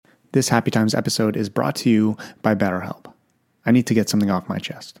This Happy Times episode is brought to you by BetterHelp. I need to get something off my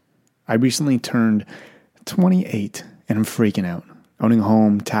chest. I recently turned 28 and I'm freaking out. Owning a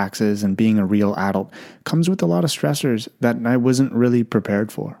home, taxes, and being a real adult comes with a lot of stressors that I wasn't really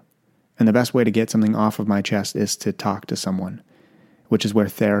prepared for. And the best way to get something off of my chest is to talk to someone, which is where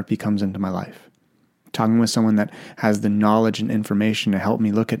therapy comes into my life. Talking with someone that has the knowledge and information to help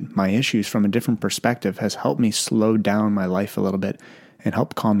me look at my issues from a different perspective has helped me slow down my life a little bit and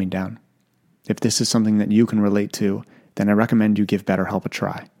help calm me down. If this is something that you can relate to, then I recommend you give BetterHelp a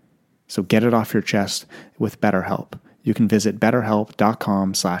try. So get it off your chest with BetterHelp. You can visit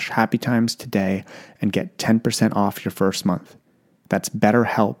betterhelp.com/happytimes today and get 10% off your first month. That's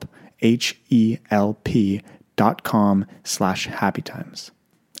BetterHelp, HELP.com/happytimes.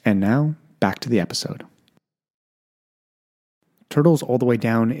 And now, back to the episode. Turtles All the Way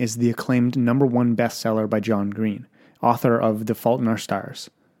Down is the acclaimed #1 bestseller by John Green, author of The Fault in Our Stars.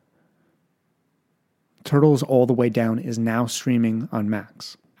 Turtles All the Way Down is now streaming on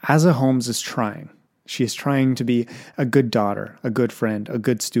Max. Asa Holmes is trying. She is trying to be a good daughter, a good friend, a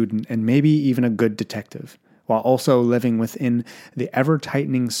good student, and maybe even a good detective, while also living within the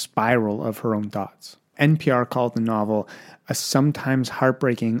ever-tightening spiral of her own thoughts. NPR called the novel a sometimes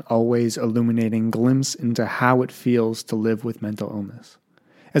heartbreaking, always illuminating glimpse into how it feels to live with mental illness.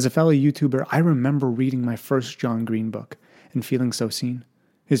 As a fellow YouTuber, I remember reading my first John Green book and feeling so seen.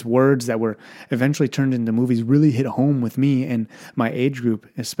 His words that were eventually turned into movies really hit home with me and my age group,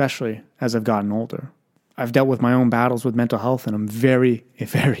 especially as I've gotten older. I've dealt with my own battles with mental health, and I'm very,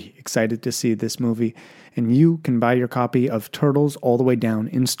 very excited to see this movie. And you can buy your copy of Turtles All the Way Down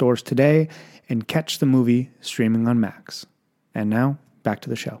in stores today and catch the movie streaming on Max. And now, back to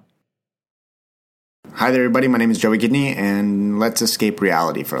the show. Hi there, everybody. My name is Joey Kidney, and let's escape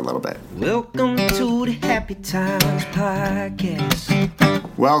reality for a little bit. Welcome to the Happy Times Podcast.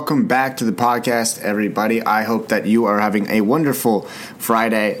 Welcome back to the podcast, everybody. I hope that you are having a wonderful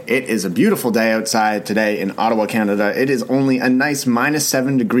Friday. It is a beautiful day outside today in Ottawa, Canada. It is only a nice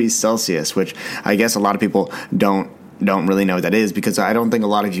 -7 degrees Celsius, which I guess a lot of people don't really know what that is, because I don't think a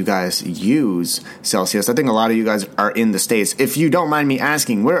lot of you guys use Celsius. I think a lot of you guys are in the States. If you don't mind me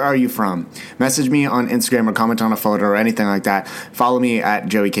asking, where are you from? Message me on Instagram or comment on a photo or anything like that. Follow me at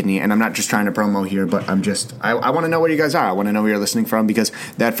Joey Kidney, and I'm not just trying to promo here, but I want to know where you guys are. I want to know where you're listening from, because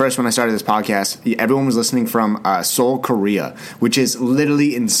that first, when I started this podcast, everyone was listening from Seoul, Korea, which is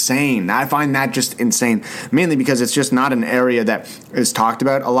literally insane. I find that just insane, mainly because it's just not an area that is talked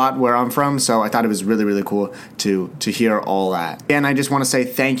about a lot where I'm from, so I thought it was really, really cool to hear all that. And I just want to say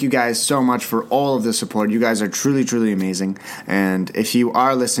thank you guys so much for all of the support. You guys are truly, truly amazing. And if you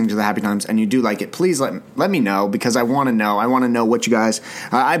are listening to the Happy Times and you do like it, please let me know, because I want to know. I want to know what you guys...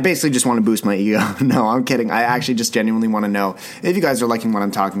 I basically just want to boost my ego. No, I'm kidding. I actually just genuinely want to know if you guys are liking what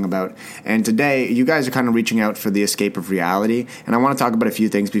I'm talking about. And today, you guys are kind of reaching out for the escape of reality. And I want to talk about a few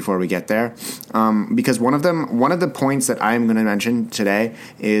things before we get there. Because one of the points that I'm going to mention today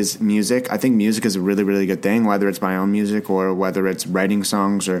is music. I think music is a really, really good thing, whether it's my own music or whether it's writing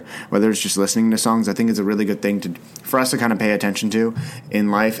songs or whether it's just listening to songs. I think it's a really good thing for us to kind of pay attention to in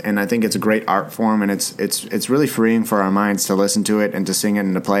life, and I think it's a great art form, and it's really freeing for our minds to listen to it and to sing it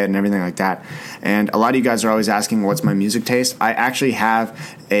and to play it and everything like that. And a lot of you guys are always asking what's my music taste. I actually have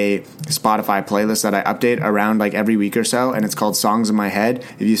a Spotify playlist that I update around like every week or so, and it's called Songs in My Head.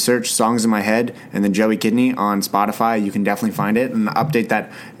 If you search Songs in My Head and then Joey Kidney on Spotify, you can definitely find it, and I update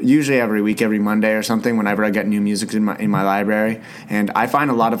that usually every week, every Monday or something, whenever I get new music in my library. And I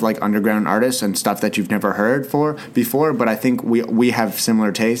find a lot of like underground artists and stuff that you've never heard before, but I think we have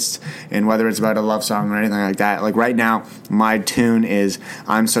similar tastes, and whether it's about a love song or anything like that. Like right now, my tune is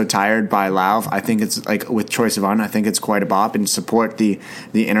I'm So Tired by Lauv. I think it's like with Troye Sivan. I think it's quite a bop, and support the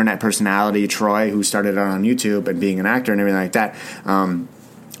internet personality Troy, who started out on YouTube and being an actor and everything like that.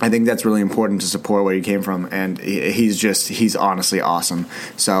 I think that's really important to support where he came from, and he's honestly awesome.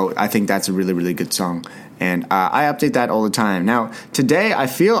 So I think that's a really, really good song. And I update that all the time. Now, today I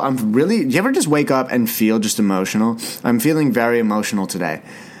feel do you ever just wake up and feel just emotional? I'm feeling very emotional today.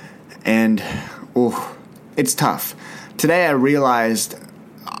 And, it's tough. Today I realized,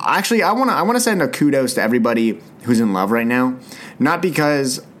 actually, I want to send a kudos to everybody who's in love right now. Not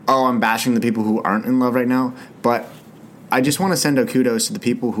because, I'm bashing the people who aren't in love right now, but I just want to send a kudos to the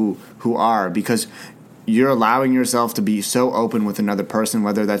people who are, because you're allowing yourself to be so open with another person,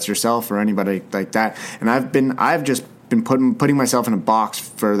 whether that's yourself or anybody like that. And I've just been putting myself in a box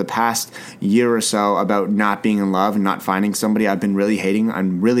for the past year or so about not being in love and not finding somebody. I've been really hating.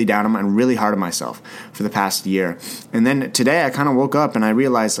 I'm really down on and really hard on myself for the past year. And then today I kind of woke up and I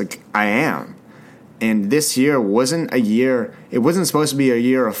realized, like, I am. And this year wasn't a year, it wasn't supposed to be a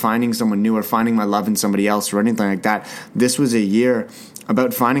year of finding someone new or finding my love in somebody else or anything like that. This was a year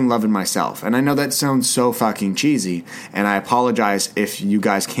about finding love in myself. And I know that sounds so fucking cheesy, and I apologize if you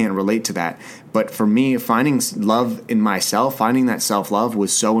guys can't relate to that. But for me, finding love in myself, finding that self-love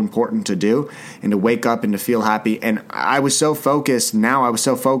was so important to do, and to wake up and to feel happy. And I was so focused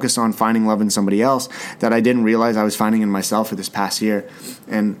on finding love in somebody else that I didn't realize I was finding in myself for this past year.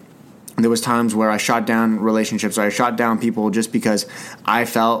 And there was times where I shot down relationships, or I shot down people just because I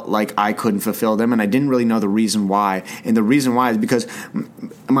felt like I couldn't fulfill them, and I didn't really know the reason why. And the reason why is because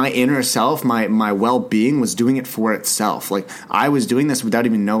my inner self, my well-being was doing it for itself. Like, I was doing this without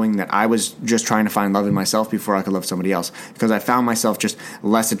even knowing that I was just trying to find love in myself before I could love somebody else, because I found myself just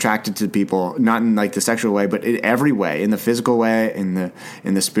less attracted to people, not in like the sexual way, but in every way, in the physical way, in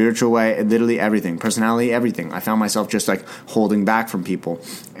the spiritual way, literally everything, personality, everything. I found myself just like holding back from people,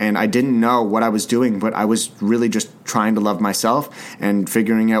 and I didn't know what I was doing, but I was really just trying to love myself and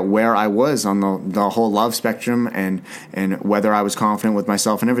figuring out where I was on the whole love spectrum, and whether I was confident with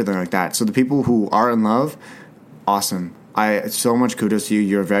myself and everything like that. So the people who are in love, awesome. So much kudos to you.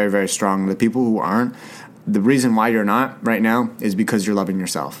 You're very, very strong. The people who aren't, the reason why you're not right now is because you're loving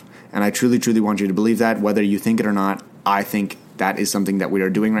yourself. And I truly, truly want you to believe that, whether you think it or not. I think that is something that we are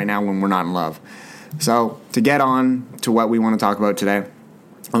doing right now when we're not in love. So to get on to what we want to talk about today,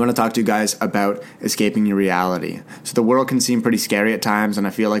 I'm going to talk to you guys about escaping your reality. So the world can seem pretty scary at times, and I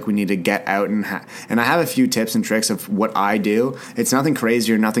feel like we need to get out and I have a few tips and tricks of what I do. It's nothing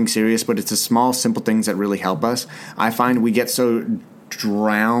crazy or nothing serious, but it's the small, simple things that really help us. I find we get so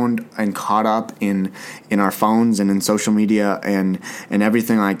drowned and caught up in our phones and in social media and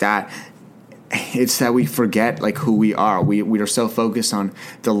everything like that. It's that we forget like who we are. We are so focused on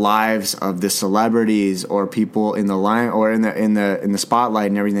the lives of the celebrities or people in the line or in the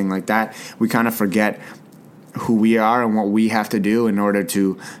spotlight and everything like that. We kind of forget who we are and what we have to do in order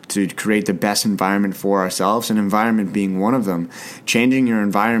to create the best environment for ourselves, and environment being one of them. Changing your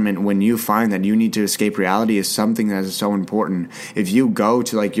environment when you find that you need to escape reality is something that is so important. If you go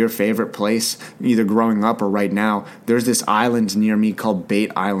to like your favorite place, either growing up or right now, there's this island near me called Bait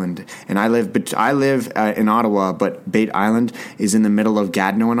Island, and I live in Ottawa, but Bait Island is in the middle of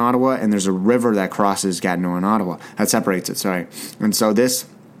Gatineau and Ottawa, and there's a river that crosses Gatineau and Ottawa that separates it. And so this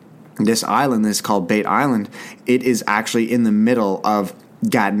island is called Bait Island. It is actually in the middle of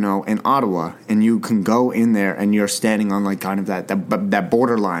Gatineau and Ottawa, and you can go in there and you're standing on like kind of that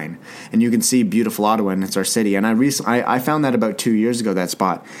borderline, and you can see beautiful Ottawa, and it's our city. And I found that about 2 years ago, that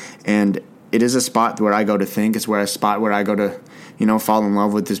spot, and it is a spot where I go to think. It's a spot where I go to, fall in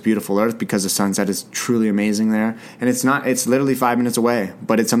love with this beautiful earth, because the sunset is truly amazing there. And it's literally 5 minutes away,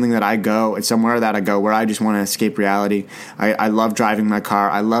 but it's something that it's somewhere that I go where I just want to escape reality. I love driving my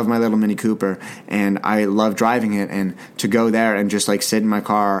car. I love my little Mini Cooper, and I love driving it, and to go there and just like sit in my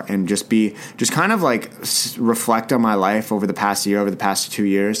car and just kind of like reflect on my life over the past year, over the past 2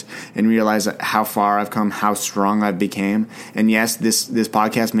 years, and realize how far I've come, how strong I've became. And yes, this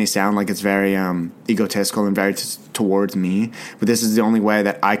podcast may sound like it's very egotistical and very towards me, but this is the only way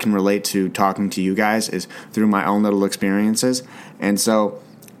that I can relate to talking to you guys, is through my own little experiences. And so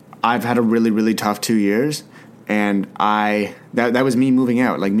I've had a really, really tough 2 years, and that was me moving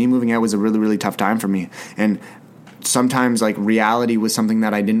out. Like, me moving out was a really, really tough time for me. And sometimes like reality was something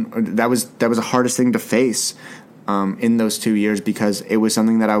that that was the hardest thing to face in those 2 years, because it was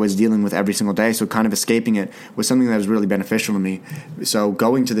something that I was dealing with every single day. So kind of escaping it was something that was really beneficial to me. So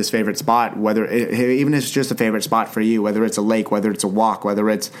going to this favorite spot, even if it's just a favorite spot for you, whether it's a lake, whether it's a walk, whether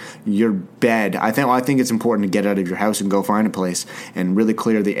it's your bed, I think it's important to get out of your house and go find a place and really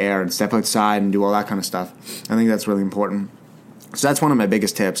clear the air and step outside and do all that kind of stuff. I think that's really important. So that's one of my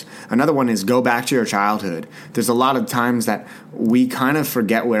biggest tips. Another one is go back to your childhood. There's a lot of times that we kind of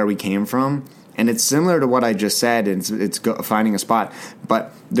forget where we came from. And it's similar to what I just said. It's finding a spot.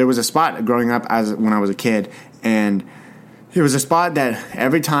 But there was a spot growing up when I was a kid, and it was a spot that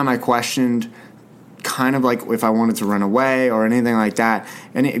every time I questioned, kind of like if I wanted to run away or anything like that,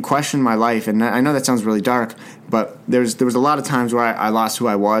 and it questioned my life. And I know that sounds really dark, but there was a lot of times where I lost who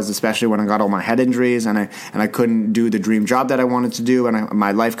I was, especially when I got all my head injuries and I couldn't do the dream job that I wanted to do, and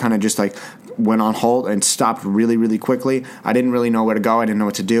my life kind of just like went on hold and stopped really, really quickly. I didn't really know where to go. I didn't know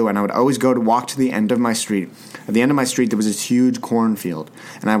what to do, and I would always walk to the end of my street. At the end of my street, there was this huge cornfield,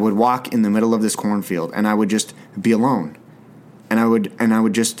 and I would walk in the middle of this cornfield, and I would just be alone. And I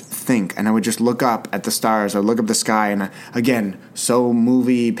would just think, and I would just look up at the stars, or look up the sky, and again, so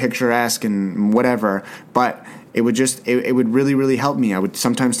movie picturesque and whatever, but it would really, really help me. I would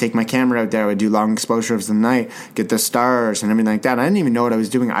sometimes take my camera out there. I would do long exposure of the night, get the stars and everything like that. I didn't even know what I was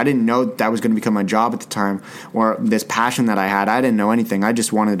doing. I didn't know that was going to become my job at the time, or this passion that I had. I didn't know anything. I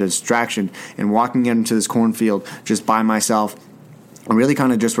just wanted a distraction. And walking into this cornfield just by myself, really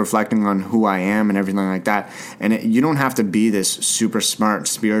kind of just reflecting on who I am and everything like that. And you don't have to be this super smart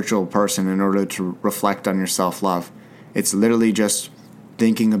spiritual person in order to reflect on your self-love. It's literally just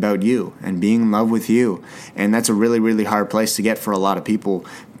thinking about you and being in love with you. And that's a really, really hard place to get for a lot of people.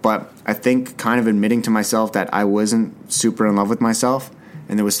 But I think kind of admitting to myself that I wasn't super in love with myself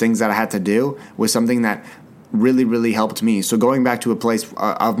and there was things that I had to do was something that really, really helped me. So going back to a place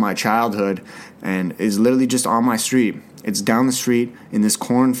of my childhood and is literally just on my street. It's down the street in this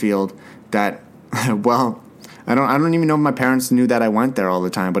cornfield that, well, I don't even know if my parents knew that I went there all the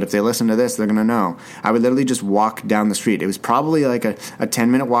time, but if they listen to this, they're going to know. I would literally just walk down the street. It was probably like a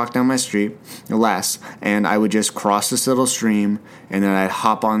 10-minute walk down my street, or less, and I would just cross this little stream, and then I'd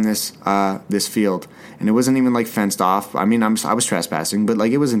hop on this field. And it wasn't even like fenced off. I mean, I was trespassing, but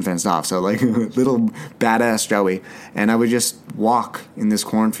like it wasn't fenced off. So like little badass Joey. And I would just walk in this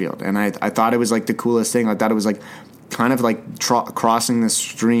cornfield. And I thought it was like the coolest thing. I thought it was like kind of like crossing this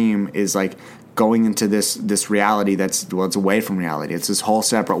stream is like going into this reality it's away from reality. It's this whole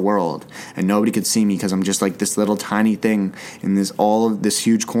separate world, and nobody could see me because I'm just like this little tiny thing in this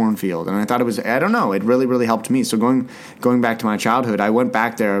huge cornfield. And I thought it was, I don't know, it really, really helped me. So going back to my childhood, I went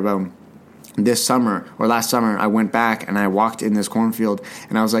back there about this summer or last summer. I went back and I walked in this cornfield,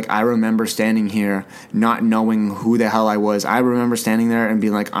 and I was like, I remember standing here not knowing who the hell I was. I remember standing there and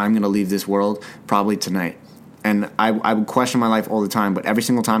being like, I'm going to leave this world probably tonight. And I would question my life all the time, but every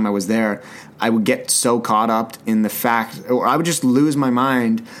single time I was there, I would get so caught up in the fact, or I would just lose my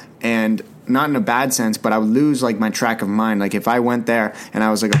mind, and not in a bad sense, but I would lose like my track of mind. Like if I went there and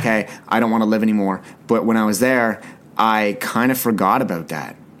I was like, okay, I don't want to live anymore. But when I was there, I kind of forgot about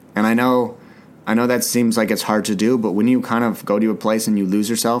that. And I know that seems like it's hard to do, but when you kind of go to a place and you lose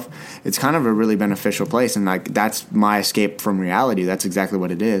yourself, it's kind of a really beneficial place. And like that's my escape from reality. That's exactly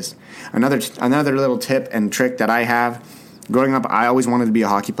what it is. Another little tip and trick that I have, growing up, I always wanted to be a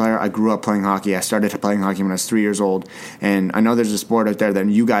hockey player. I grew up playing hockey. I started playing hockey when I was 3 years old. And I know there's a sport out there that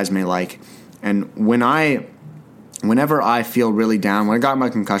you guys may like. And whenever I feel really down, when I got my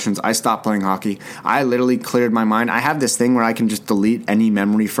concussions, I stopped playing hockey. I literally cleared my mind. I have this thing where I can just delete any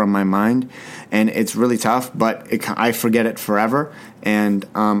memory from my mind, and it's really tough, but I forget it forever. And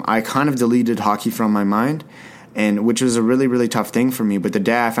I kind of deleted hockey from my mind, and which was a really, really tough thing for me. But the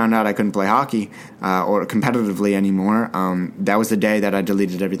day I found out I couldn't play hockey or competitively anymore, that was the day that I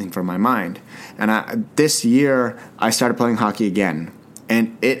deleted everything from my mind. And this year, I started playing hockey again,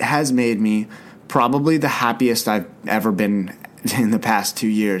 and it has made me probably the happiest I've ever been in the past 2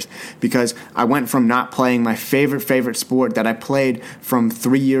 years, because I went from not playing my favorite sport that I played from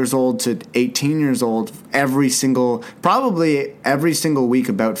 3 years old to 18 years old probably every single week,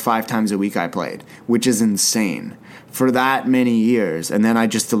 about 5 times a week I played, which is insane for that many years. And then I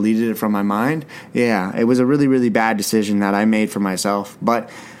just deleted it from my mind. Yeah, it was a really, really bad decision that I made for myself, but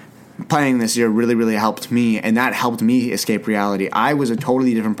playing this year really, really helped me, and that helped me escape reality. I was a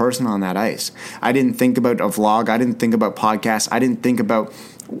totally different person on that ice. I didn't think about a vlog. I didn't think about podcasts. I didn't think about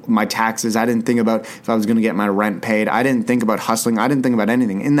my taxes. I didn't think about if I was going to get my rent paid. I didn't think about hustling. I didn't think about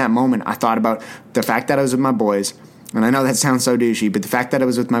anything. In that moment, I thought about the fact that I was with my boys. And I know that sounds so douchey, but the fact that I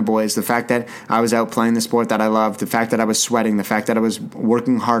was with my boys, the fact that I was out playing the sport that I loved, the fact that I was sweating, the fact that I was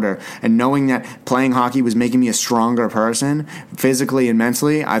working harder, and knowing that playing hockey was making me a stronger person, physically and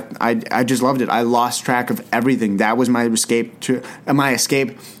mentally, I just loved it. I lost track of everything. That was my escape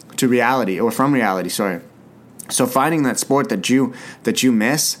to reality, or from reality, sorry. So finding that sport that you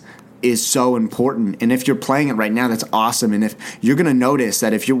miss is so important. And if you're playing it right now, that's awesome. And if you're going to notice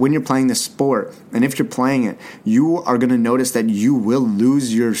that when you're playing this sport, and if you're playing it, you are going to notice that you will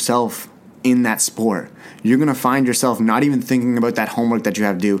lose yourself in that sport. You're going to find yourself not even thinking about that homework that you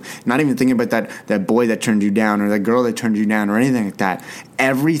have to do, not even thinking about that boy that turned you down, or that girl that turned you down, or anything like that.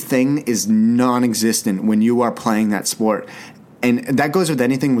 Everything is non-existent when you are playing that sport. And that goes with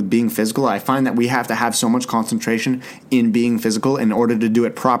anything with being physical. I find that we have to have so much concentration in being physical in order to do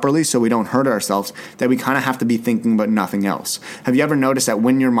it properly, so we don't hurt ourselves, that we kind of have to be thinking about nothing else. Have you ever noticed that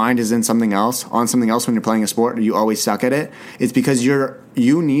when your mind is on something else when you're playing a sport, you always suck at it? It's because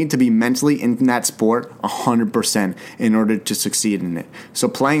you need to be mentally in that sport 100% in order to succeed in it. So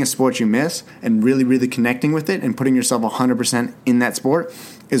playing a sport you miss and really, really connecting with it and putting yourself 100% in that sport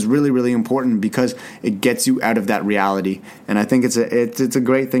is really, really important, because it gets you out of that reality. And I think it's a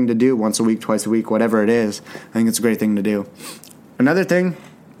great thing to do once a week, twice a week, whatever it is. I think it's a great thing to do. Another thing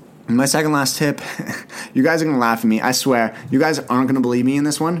My second last tip, you guys are going to laugh at me. I swear. You guys aren't going to believe me in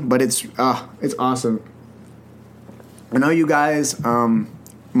this one, but it's awesome. I know you guys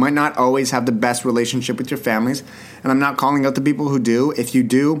might not always have the best relationship with your families, and I'm not calling out the people who do. If you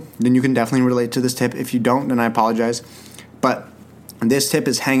do, then you can definitely relate to this tip. If you don't, then I apologize. But this tip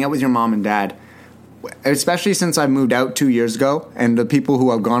is hang out with your mom and dad. Especially since I moved out 2 years ago, and the people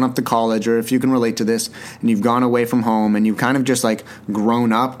who have gone up to college, or if you can relate to this, and you've gone away from home, and you've kind of just like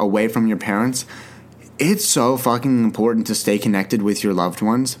grown up away from your parents, it's so fucking important to stay connected with your loved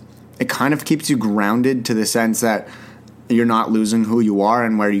ones. It kind of keeps you grounded to the sense that you're not losing who you are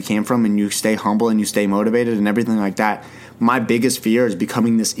and where you came from, and you stay humble and you stay motivated and everything like that. My biggest fear is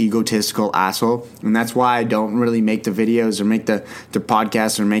becoming this egotistical asshole, and that's why I don't really make the videos or make the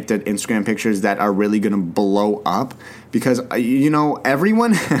podcasts or make the Instagram pictures that are really going to blow up, because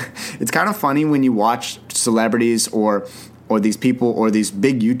everyone it's kind of funny when you watch celebrities or these people or these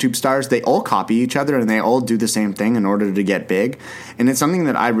big YouTube stars. They all copy each other and they all do the same thing in order to get big, and it's something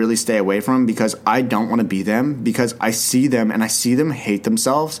that I really stay away from, because I don't want to be them, because I see them and I see them hate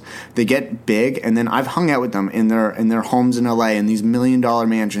themselves. They get big, and then I've hung out with them in their homes in LA in these $1 million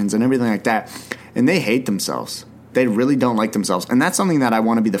mansions and everything like that, and they hate themselves. They really don't like themselves, and that's something that I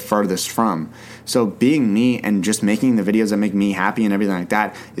want to be the furthest from. So being me and just making the videos that make me happy and everything like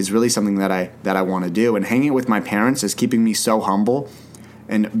that is really something that I want to do. And hanging with my parents is keeping me so humble,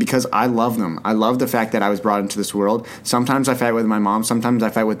 and because I love them. I love the fact that I was brought into this world. Sometimes I fight with my mom, sometimes I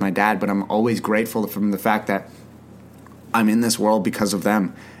fight with my dad, but I'm always grateful from the fact that I'm in this world because of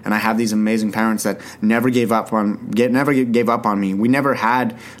them. And I have these amazing parents that never gave up on me. We never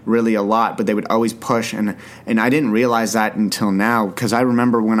had really a lot, but they would always push, and I didn't realize that until now, because I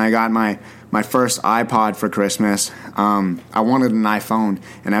remember when I got my first iPod for Christmas, I wanted an iPhone,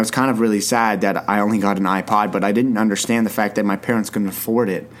 and I was kind of really sad that I only got an iPod, but I didn't understand the fact that my parents couldn't afford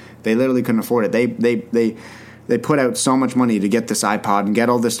it. They literally couldn't afford it. They put out so much money to get this iPod and get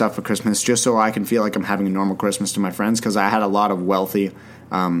all this stuff for Christmas just so I can feel like I'm having a normal Christmas to my friends, because I had a lot of wealthy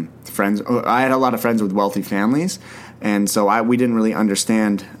friends. I had a lot of friends with wealthy families, and so we didn't really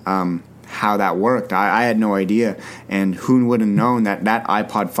understand how that worked. I had no idea, and who would have known that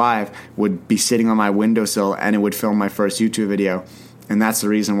iPod 5 would be sitting on my windowsill and it would film my first YouTube video. And that's the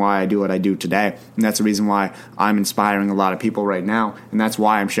reason why I do what I do today. And that's the reason why I'm inspiring a lot of people right now. And that's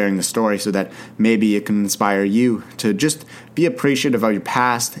why I'm sharing the story, so that maybe it can inspire you to just be appreciative of your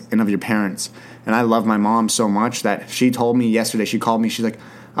past and of your parents. And I love my mom so much that she told me yesterday, she called me, she's like,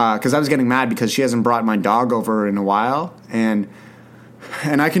 because I was getting mad because she hasn't brought my dog over in a while. And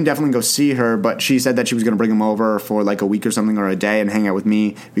I can definitely go see her, but she said that she was going to bring him over for like a week or something, or a day, and hang out with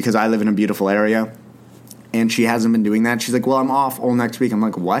me, because I live in a beautiful area. And she hasn't been doing that. She's like, well, I'm off all next week. I'm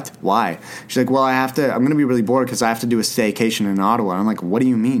like, what? Why? She's like, well, I'm going to be really bored because I have to do a staycation in Ottawa. I'm like, what do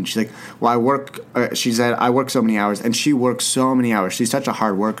you mean? She's like, well, she said, I work so many hours. And she works so many hours. She's such a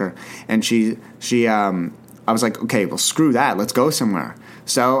hard worker. And I was like, okay, well, screw that. Let's go somewhere.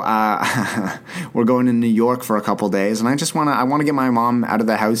 So we're going to New York for a couple days, and I want to get my mom out of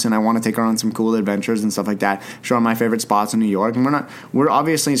the house, and I want to take her on some cool adventures and stuff like that, show her my favorite spots in New York. And we're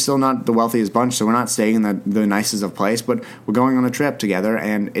obviously still not the wealthiest bunch, so we're not staying in the nicest of place, but we're going on a trip together,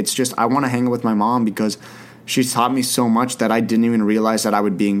 and it's just, I want to hang out with my mom because she's taught me so much that I didn't even realize that I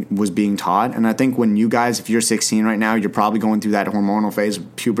was being taught. And I think when you guys, if you're 16 right now, you're probably going through that hormonal phase,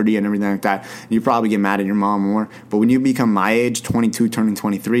 puberty and everything like that. You probably get mad at your mom more. But when you become my age, 22, turning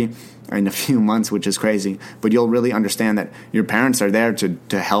 23, in a few months, which is crazy, but you'll really understand that your parents are there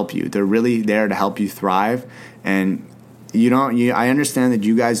to help you. They're really there to help you thrive. And I understand that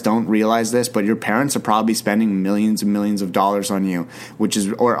you guys don't realize this, but your parents are probably spending millions and millions of dollars on you, which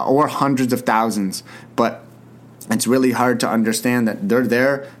is, or hundreds of thousands. But it's really hard to understand that they're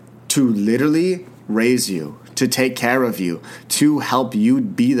there to literally raise you, to take care of you, to help you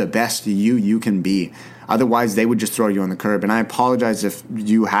be the best you can be. Otherwise, they would just throw you on the curb. And I apologize if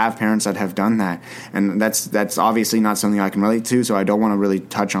you have parents that have done that. And that's obviously not something I can relate to, so I don't want to really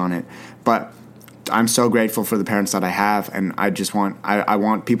touch on it. But I'm so grateful for the parents that I have, and I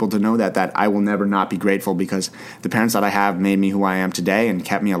want people to know that I will never not be grateful, because the parents that I have made me who I am today and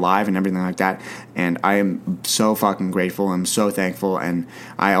kept me alive and everything like that. And I am so fucking grateful. I'm so thankful, and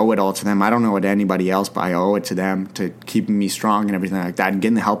I owe it all to them. I don't owe it to anybody else, but I owe it to them, to keeping me strong and everything like that, and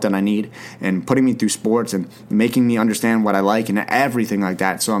getting the help that I need, and putting me through sports, and making me understand what I like and everything like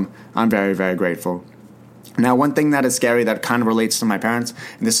that. So I'm very, very grateful. Now, one thing that is scary that kind of relates to my parents,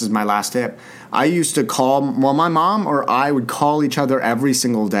 and this is my last tip, I used to call, my mom or I would call each other every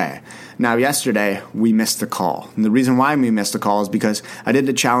single day. Now, yesterday, we missed the call. And the reason why we missed the call is because I did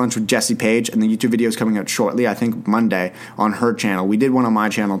the challenge with Jessie Page, and the YouTube video is coming out shortly, I think Monday, on her channel. We did one on my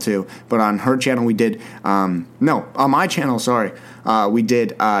channel too, but on her channel we did, on my channel, we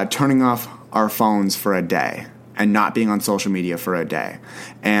did turning off our phones for a day. And not being on social media for a day,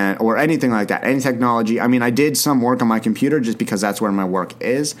 or anything like that, any technology. I mean, I did some work on my computer just because that's where my work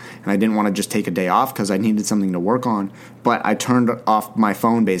is, and I didn't want to just take a day off because I needed something to work on. But I turned off my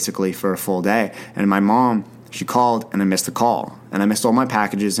phone basically for a full day, and my mom, she called, and I missed the call, and I missed all my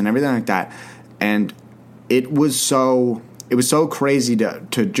packages and everything like that, and it was so crazy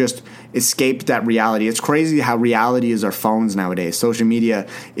to just escape that reality. It's crazy how reality is our phones nowadays. Social media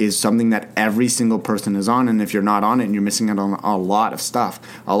is something that every single person is on, and if you're not on it, you're missing out on a lot of stuff.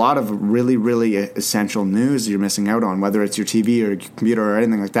 A lot of really, really essential news you're missing out on, whether it's your TV or your computer or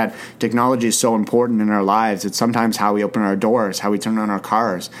anything like that. Technology is so important in our lives. It's sometimes how we open our doors, how we turn on our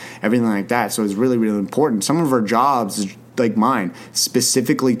cars, everything like that. So it's really, really important. Some of our jobs, like mine,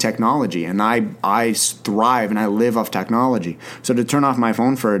 specifically technology, and I thrive and I live off technology. So to turn off my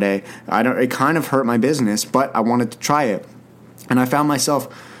phone for a day, it kind of hurt my business, but I wanted to try it, and I found myself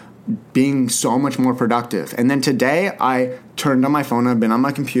being so much more productive. And then today I turned on my phone. I've been on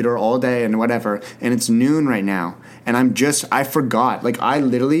my computer all day and whatever, and it's noon right now, and I forgot. Like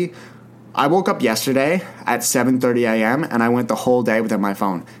I woke up yesterday at 7:30 a.m. and I went the whole day without my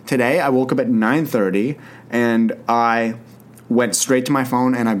phone. Today I woke up at 9:30 and I went straight to my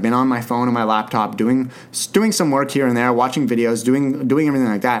phone, and I've been on my phone and my laptop doing some work here and there, watching videos, doing everything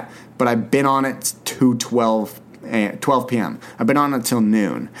like that. But I've been on it to 12 p.m. I've been on it till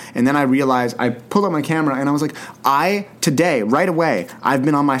noon. And then I realized, I pulled up my camera and I was like, today, right away, I've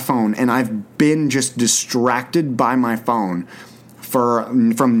been on my phone and I've been just distracted by my phone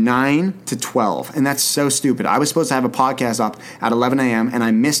from 9 to 12, and that's so stupid. I was supposed to have a podcast up at 11 a.m., and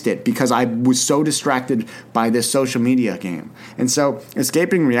I missed it because I was so distracted by this social media game. And so,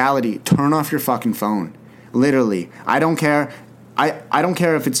 escaping reality, turn off your fucking phone. Literally. I don't care. I don't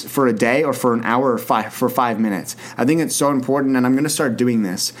care if it's for a day or for an hour or for 5 minutes. I think it's so important, and I'm going to start doing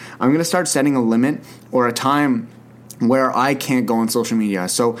this. I'm going to start setting a limit or a time where I can't go on social media.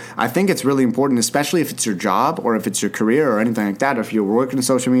 So I think it's really important, especially if it's your job or if it's your career or anything like that, or if you're working in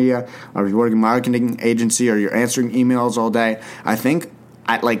social media or if you're working in a marketing agency or you're answering emails all day. I think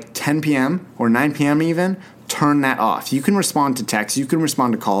at like 10 p.m. or 9 p.m. even, turn that off. You can respond to texts. You can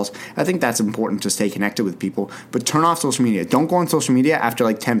respond to calls. I think that's important to stay connected with people. But turn off social media. Don't go on social media after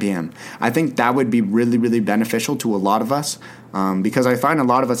like 10 p.m. I think that would be really, really beneficial to a lot of us because I find a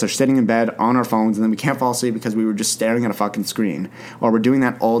lot of us are sitting in bed on our phones and then we can't fall asleep because we were just staring at a fucking screen, or we're doing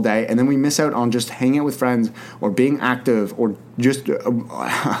that all day, and then we miss out on just hanging out with friends or being active or just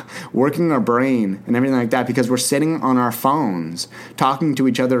working our brain and everything like that because we're sitting on our phones talking to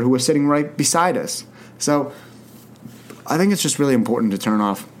each other who are sitting right beside us. So I think it's just really important to turn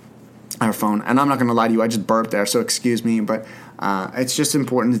off our phone. And I'm not going to lie to you, I just burped there, so excuse me. But it's just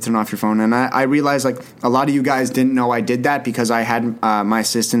important to turn off your phone. And I realized like a lot of you guys didn't know I did that because I had my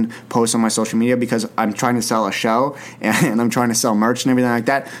assistant post on my social media because I'm trying to sell a show and I'm trying to sell merch and everything like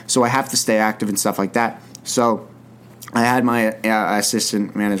that. So I have to stay active and stuff like that. So I had my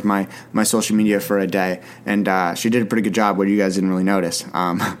assistant manage my social media for a day. And she did a pretty good job where you guys didn't really notice.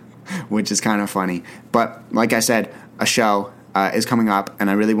 Which is kind of funny. But like I said, a show is coming up, and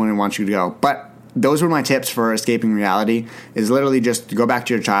I really wouldn't want you to go. But those were my tips for escaping reality, is literally just to go back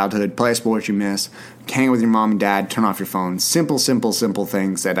to your childhood, play a sport you miss, hang with your mom and dad, turn off your phone. Simple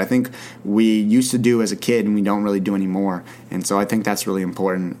things that I think we used to do as a kid and we don't really do anymore. And so I think that's really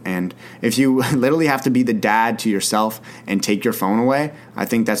important. And if you literally have to be the dad to yourself and take your phone away, I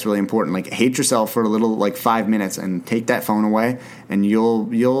think that's really important. Like, hate yourself for a little, like 5 minutes and take that phone away, and you'll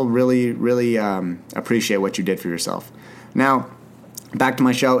really appreciate what you did for yourself. Now, back to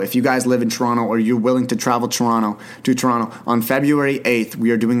my show. If you guys live in Toronto or you're willing to travel to Toronto, on February 8th,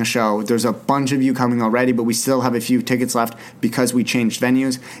 we are doing a show. There's a bunch of you coming already, but we still have a few tickets left because we changed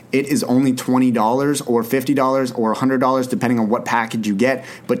venues. It is only $20 or $50 or $100, depending on what package you get,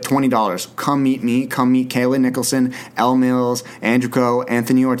 but $20. Come meet me. Come meet Kayla Nicholson, Elle Mills, Andrew Coe,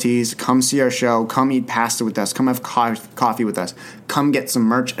 Anthony Ortiz. Come see our show. Come eat pasta with us. Come have coffee with us. Come get some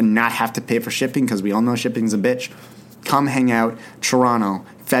merch and not have to pay for shipping because we all know shipping's a bitch. Come hang out, Toronto,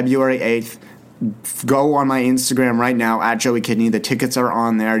 February 8th. Go on my Instagram right now, at Joey Kidney. The tickets are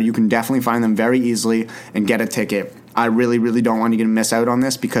on there. You can definitely find them very easily and get a ticket. I really, really don't want you to miss out on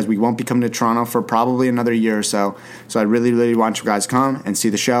this because we won't be coming to Toronto for probably another year or so. So I really, really want you guys to come and see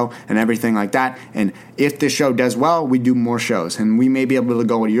the show and everything like that. And if this show does well, we do more shows. And we may be able to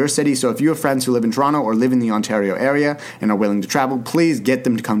go to your city. So if you have friends who live in Toronto or live in the Ontario area and are willing to travel, please get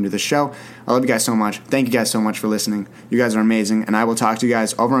them to come to the show. I love you guys so much. Thank you guys so much for listening. You guys are amazing. And I will talk to you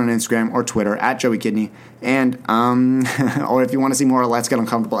guys over on Instagram or Twitter at Joey Kidney. And, or if you want to see more Let's Get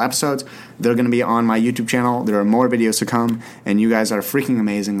Uncomfortable episodes, they're going to be on my YouTube channel. There are more videos to come, and you guys are freaking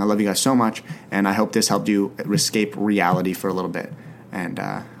amazing. I love you guys so much, and I hope this helped you escape reality for a little bit. And,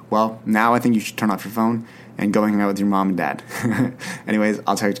 well, now I think you should turn off your phone and go hang out with your mom and dad. Anyways,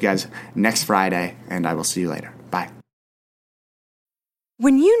 I'll talk to you guys next Friday, and I will see you later. Bye.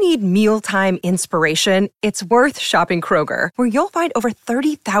 When you need mealtime inspiration, it's worth shopping Kroger, where you'll find over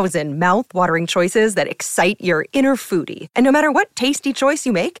 30,000 mouth-watering choices that excite your inner foodie. And no matter what tasty choice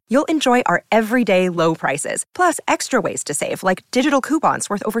you make, you'll enjoy our everyday low prices, plus extra ways to save, like digital coupons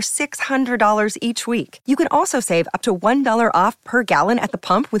worth over $600 each week. You can also save up to $1 off per gallon at the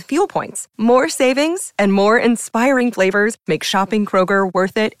pump with fuel points. More savings and more inspiring flavors make shopping Kroger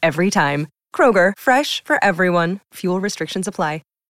worth it every time. Kroger, fresh for everyone. Fuel restrictions apply.